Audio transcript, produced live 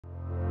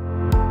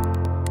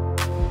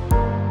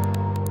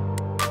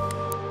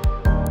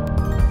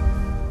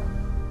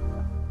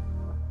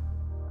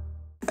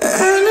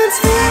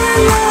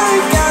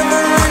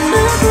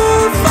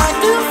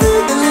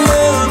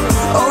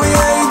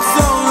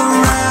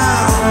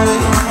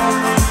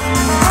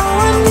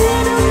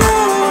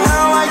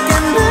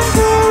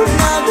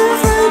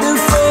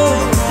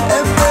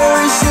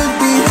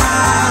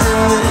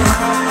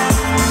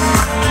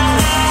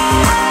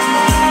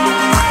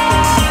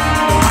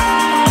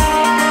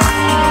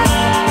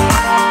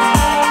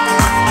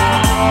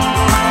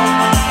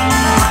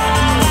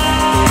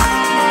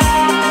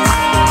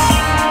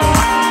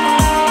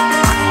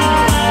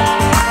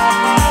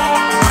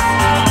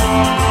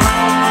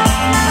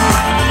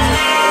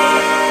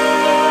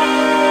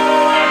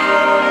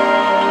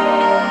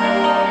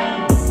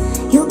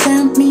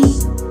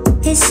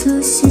it's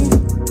lucid.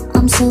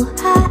 I'm so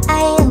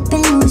high up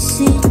and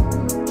lucid.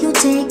 You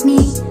take me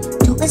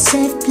to a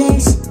safe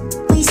place.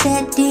 We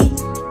steady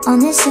on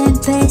the same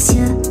pace,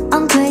 yeah.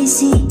 I'm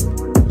crazy,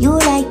 you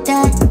like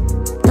that.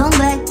 Don't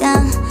back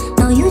down,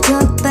 no you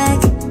talk back.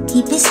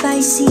 Keep it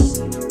spicy,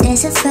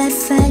 there's a fat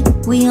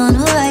fact. We on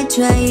the right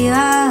track,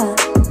 yeah.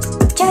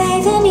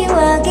 Driving me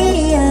wild,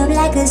 giddy up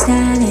like a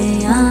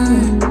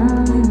stallion.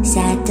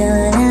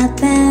 Saddle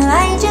up and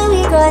ride till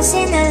we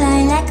crossing the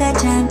line like a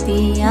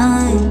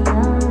champion.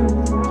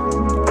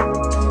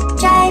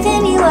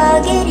 Driving me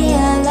wild, giddy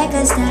up like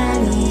a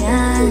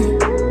stallion.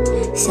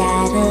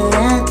 Saddle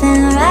up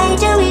and ride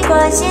till we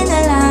crossing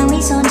the line,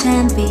 we some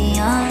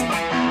champion.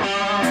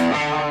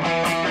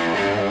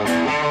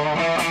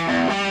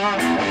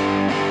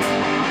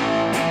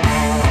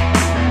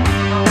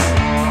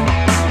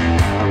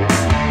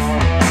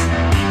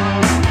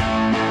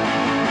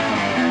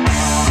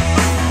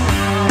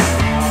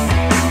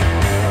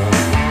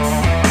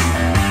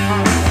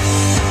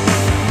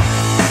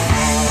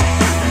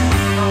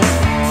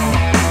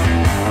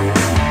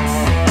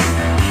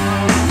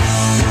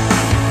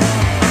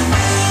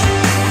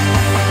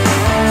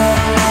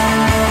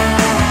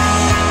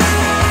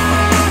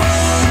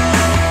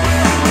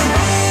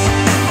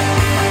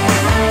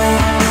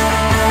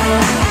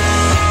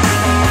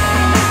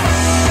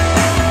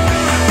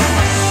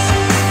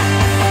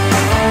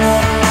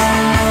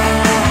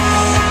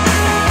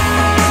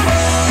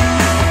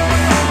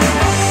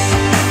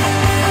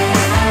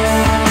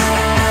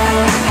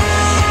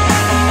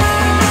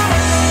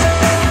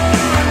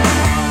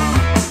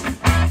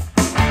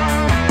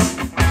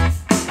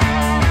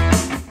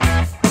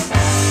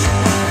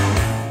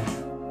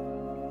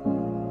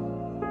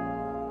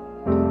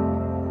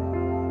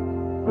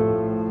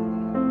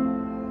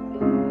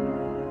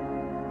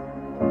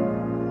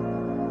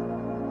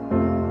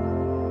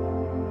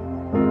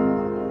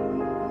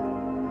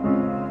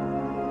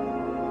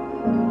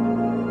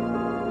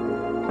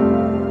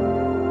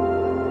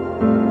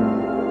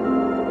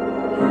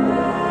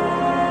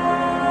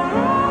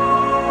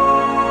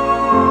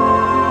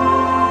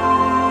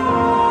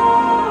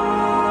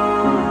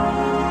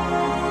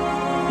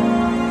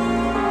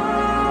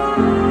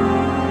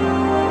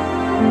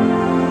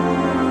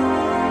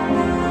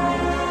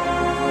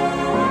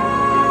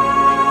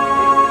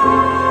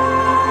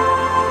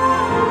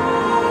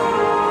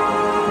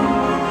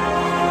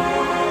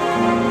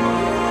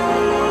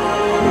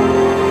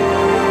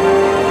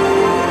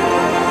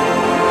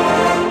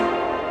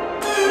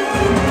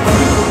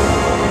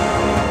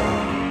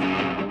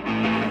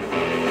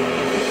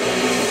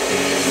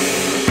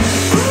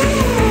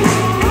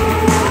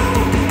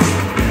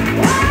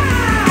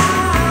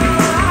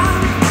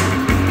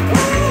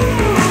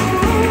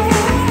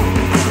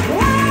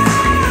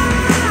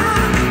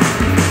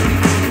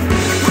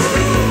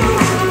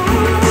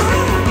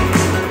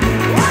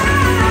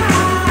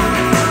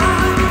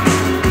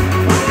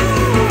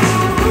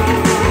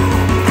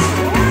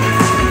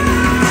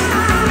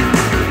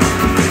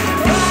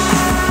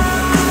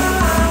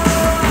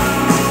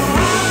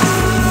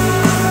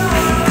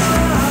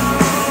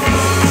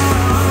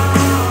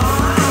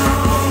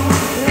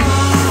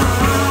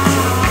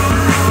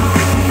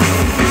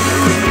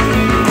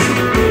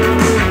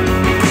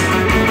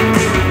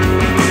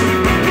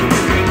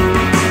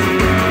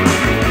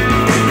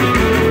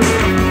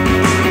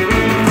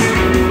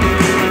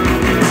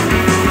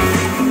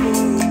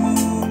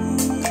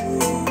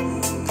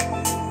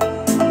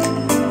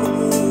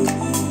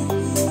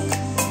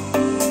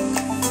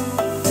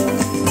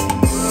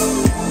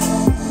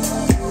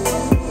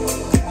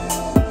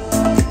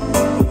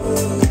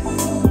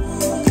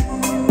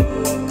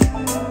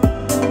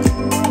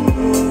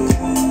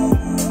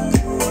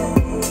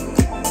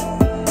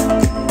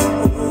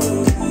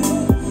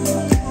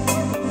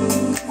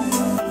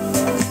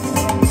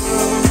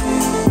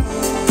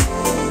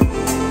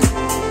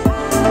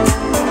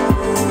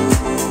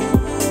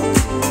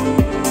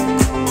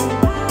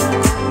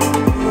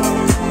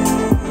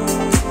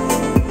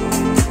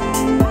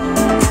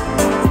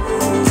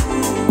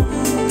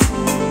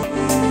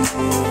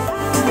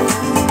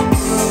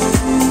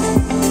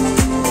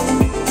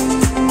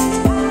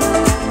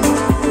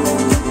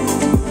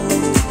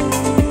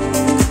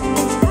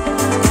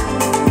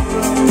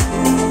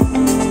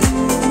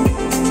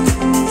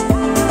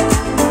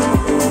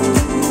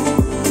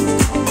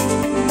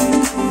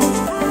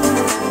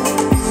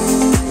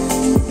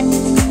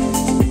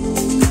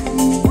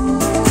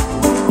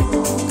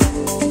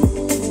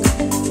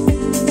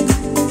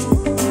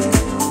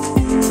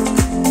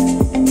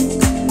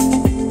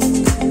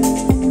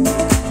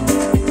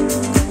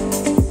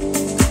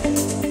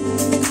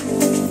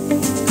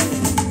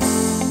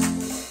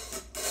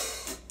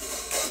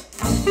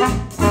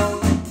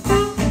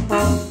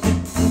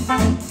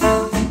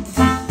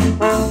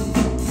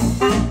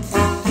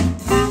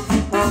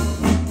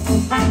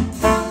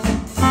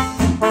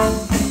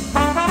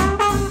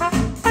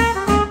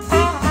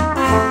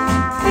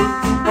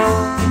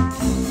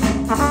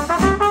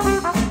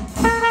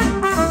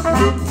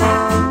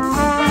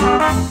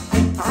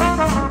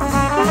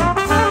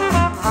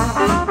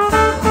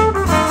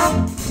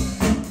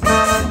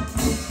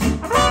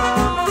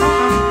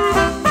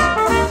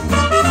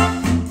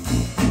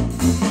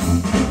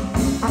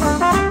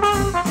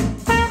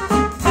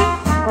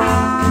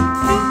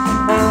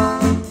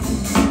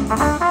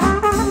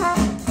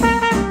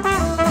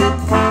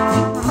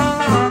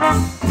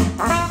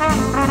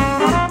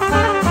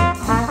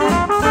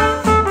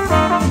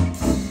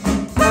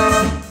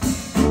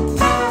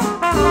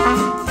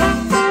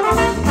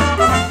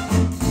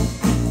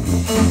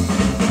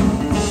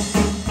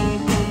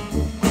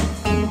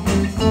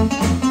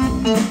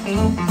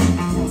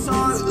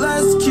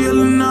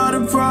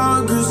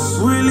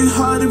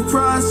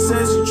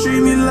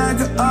 like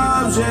an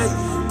object.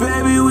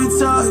 Baby, we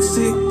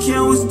toxic,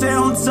 can we stay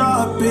on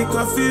topic?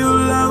 I feel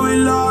like we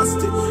lost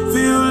it,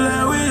 feel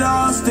like we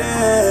lost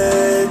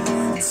it.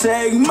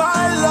 Take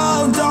my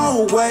love,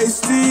 don't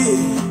waste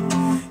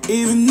it,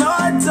 even though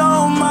I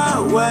don't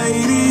mind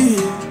waiting.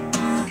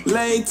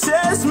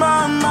 Latest,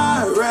 my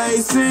mind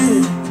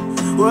racing.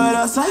 What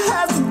else I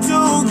have to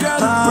do, girl,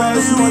 to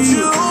praise me? Want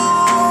you,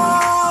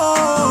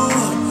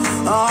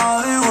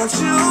 only want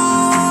you,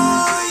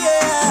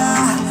 yeah.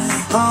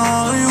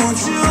 Only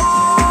want you,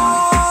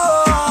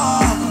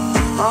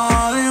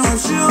 only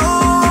want you.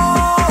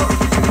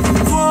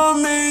 Pull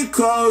me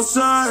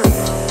closer.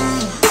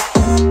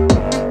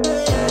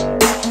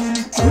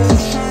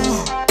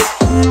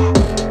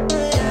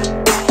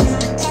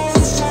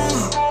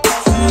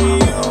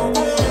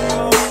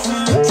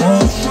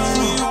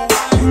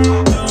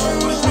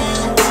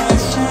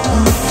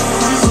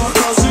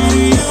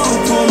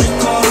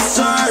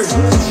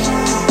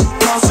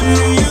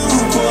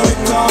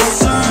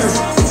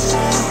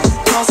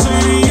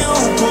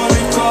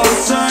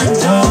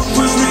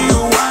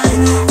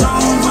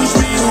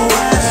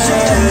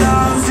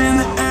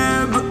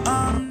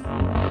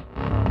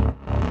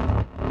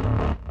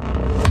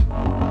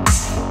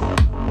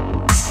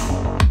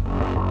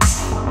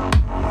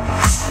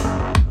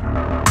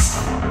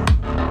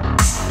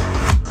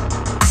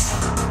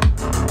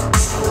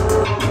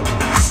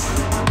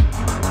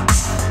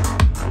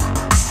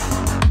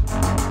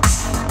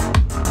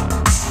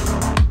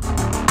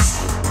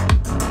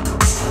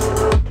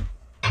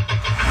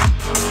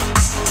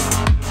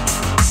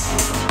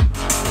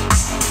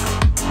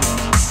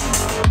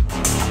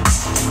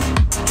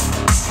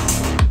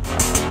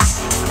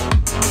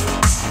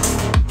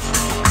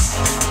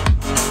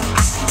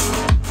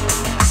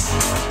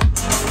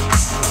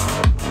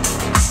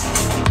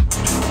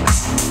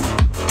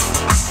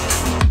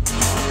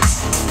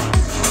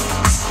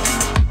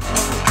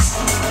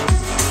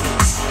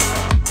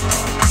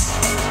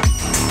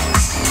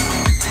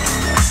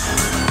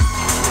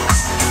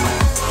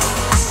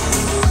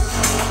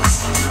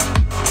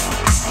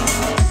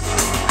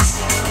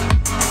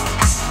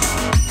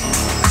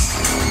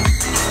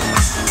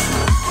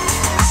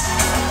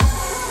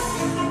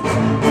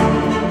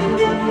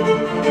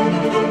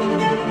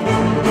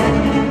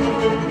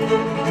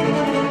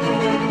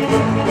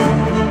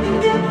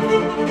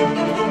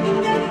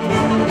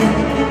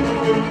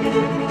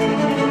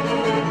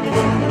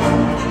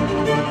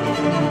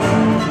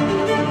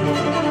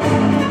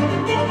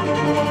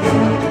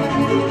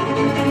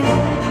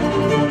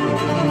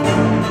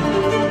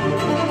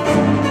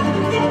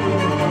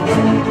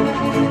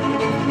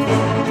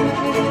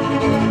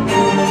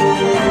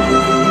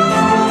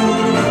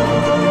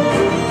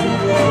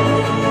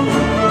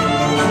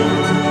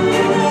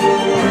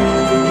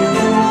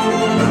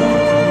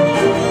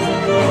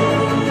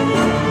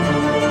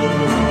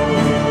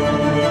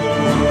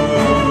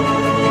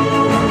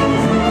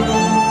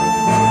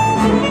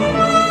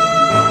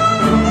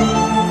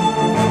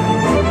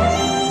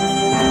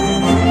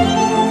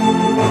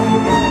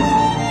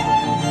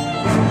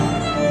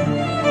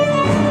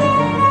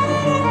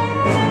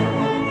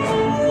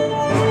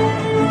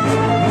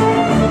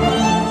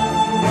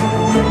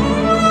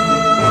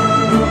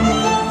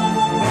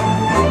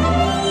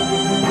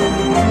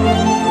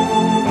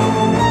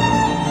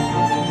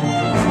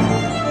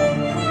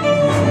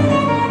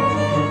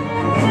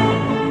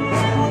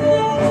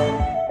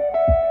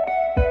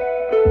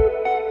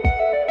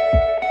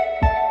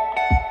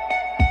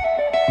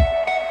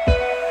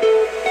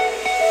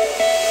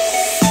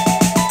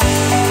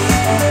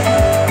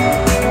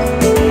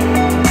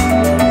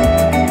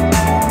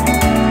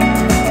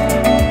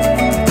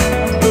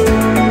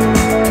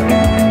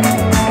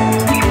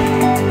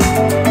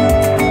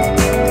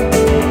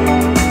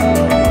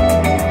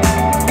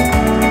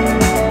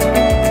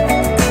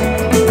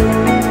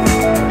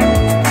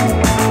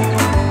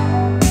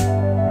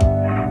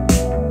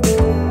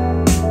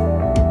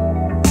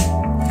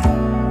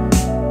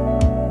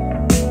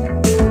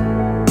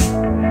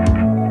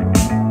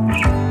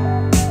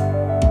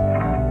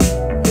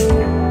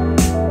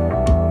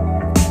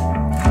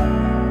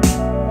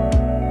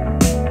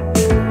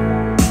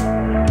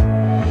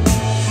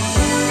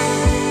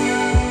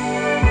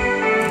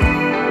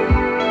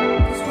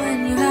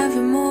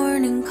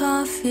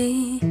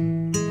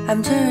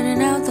 I'm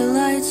turning out the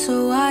lights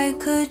so I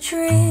could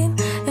dream.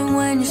 And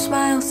when you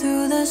smile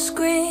through the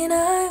screen,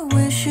 I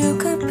wish you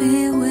could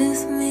be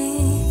with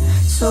me.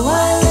 So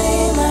I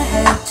lay my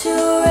head to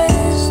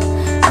rest.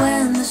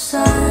 When the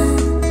sun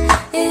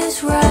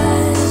is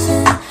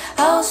rising,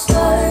 I'll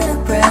start a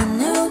brand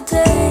new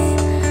day.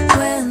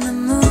 When the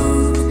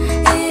moon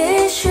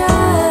is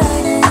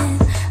shining,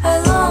 I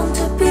long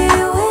to be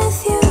with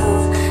you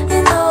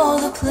in all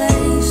the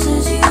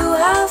places you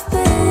have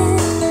been.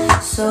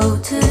 So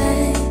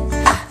today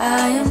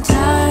I am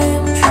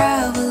time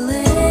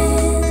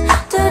traveling.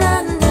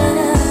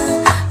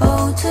 Da-da-da-da.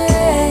 Oh,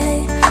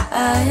 today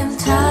I am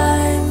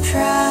time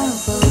traveling.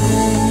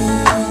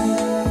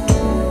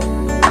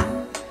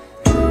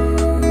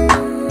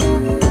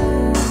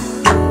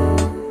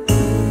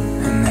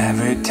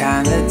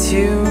 time that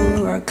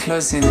you are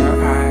closing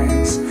your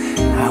eyes,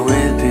 I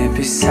will be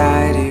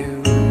beside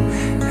you,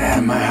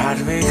 and my heart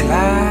will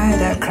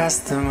glide across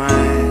the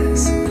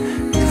miles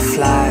to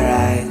fly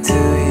right to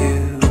you.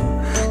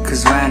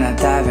 Cause when I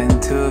dive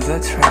into the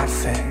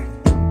traffic,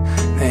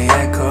 the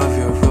echo of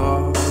your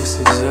voice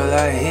is all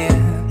I hear.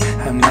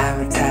 I'm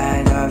never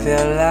tired of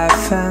your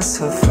laughing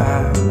so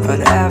far,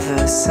 but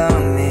ever so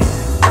near.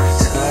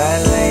 So I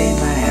lay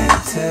my head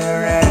to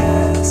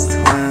rest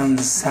when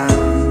the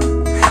sun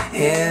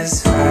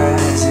is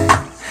rising.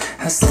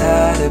 I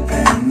start a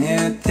brand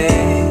new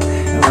day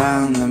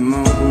when the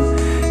moon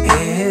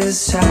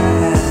is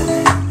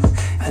shining.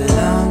 I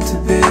long to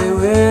be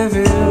with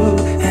you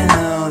in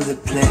all the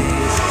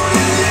place.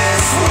 In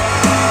this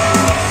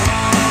world,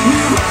 we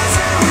rise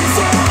and we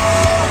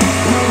fall.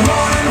 We're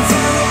born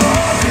for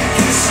all. Pick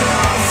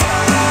yourself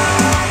up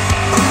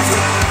off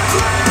the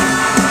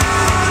ground.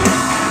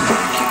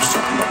 Brain keeps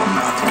turning, but my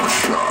mouth won't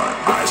shut.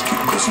 Eyes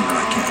keep closing, and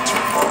I can't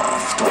turn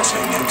off.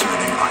 Tossing and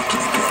turning, I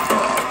can't get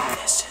up.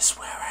 This is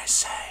where I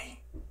say,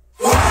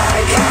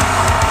 wake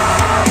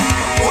up,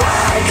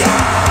 wake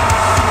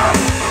up.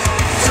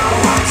 Don't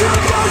want to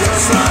go to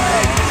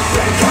sleep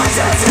because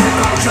it's in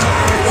my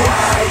dream.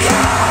 Wake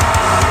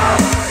up,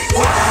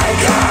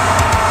 wake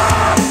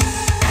up.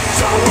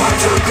 Don't want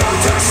to go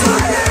to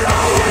sleep, it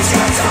always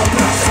gets the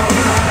best of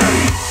me.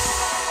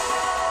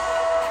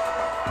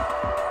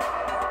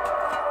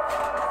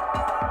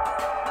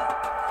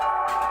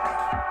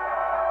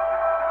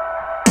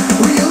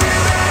 We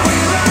live and we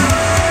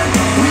learn,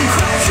 we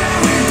crash and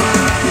we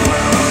burn.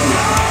 We're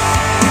alone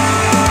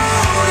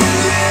in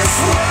this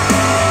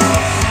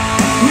world.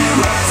 We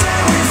rise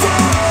and we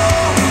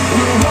fall.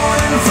 We're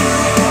born for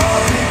all.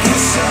 Pick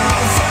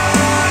yourself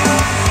up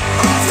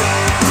off the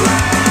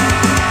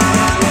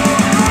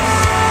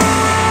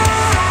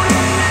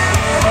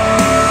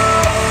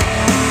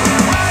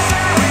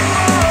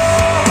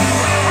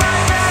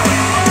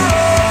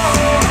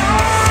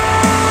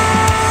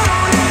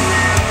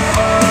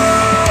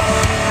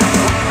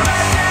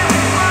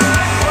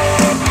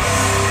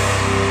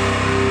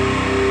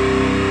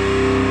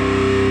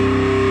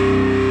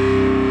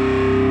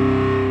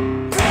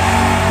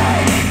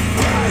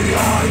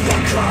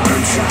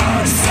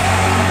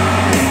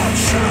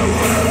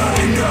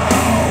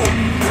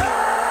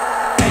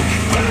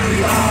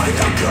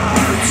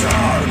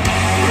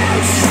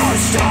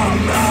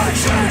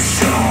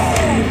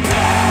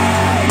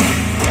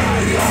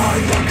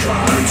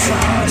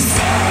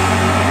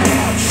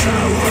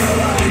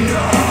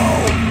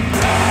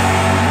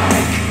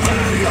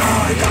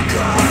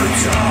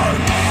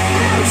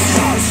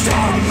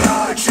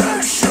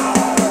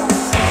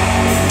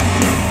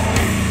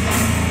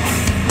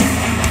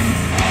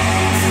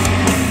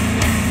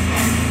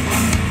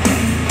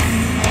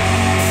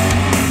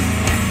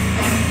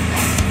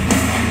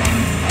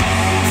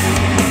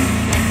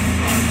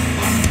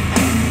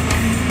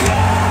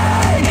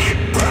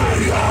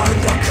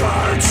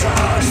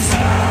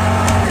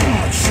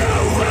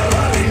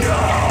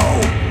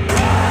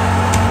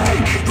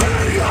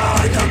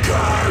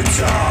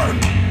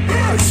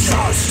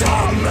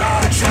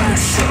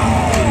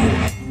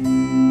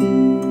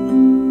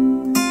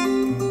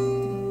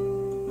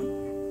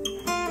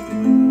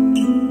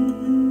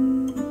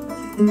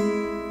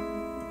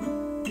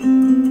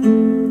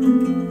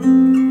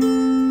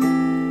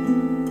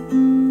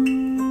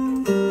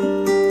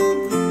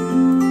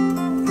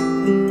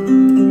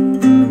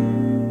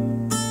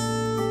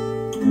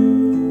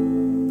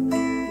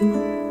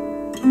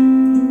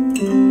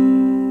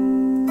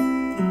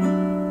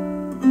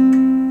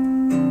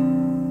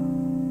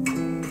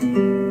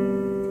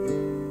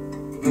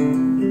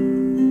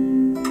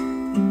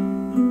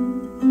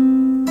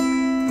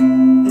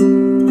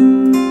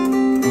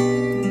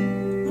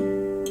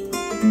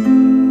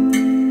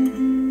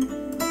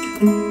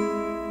Thank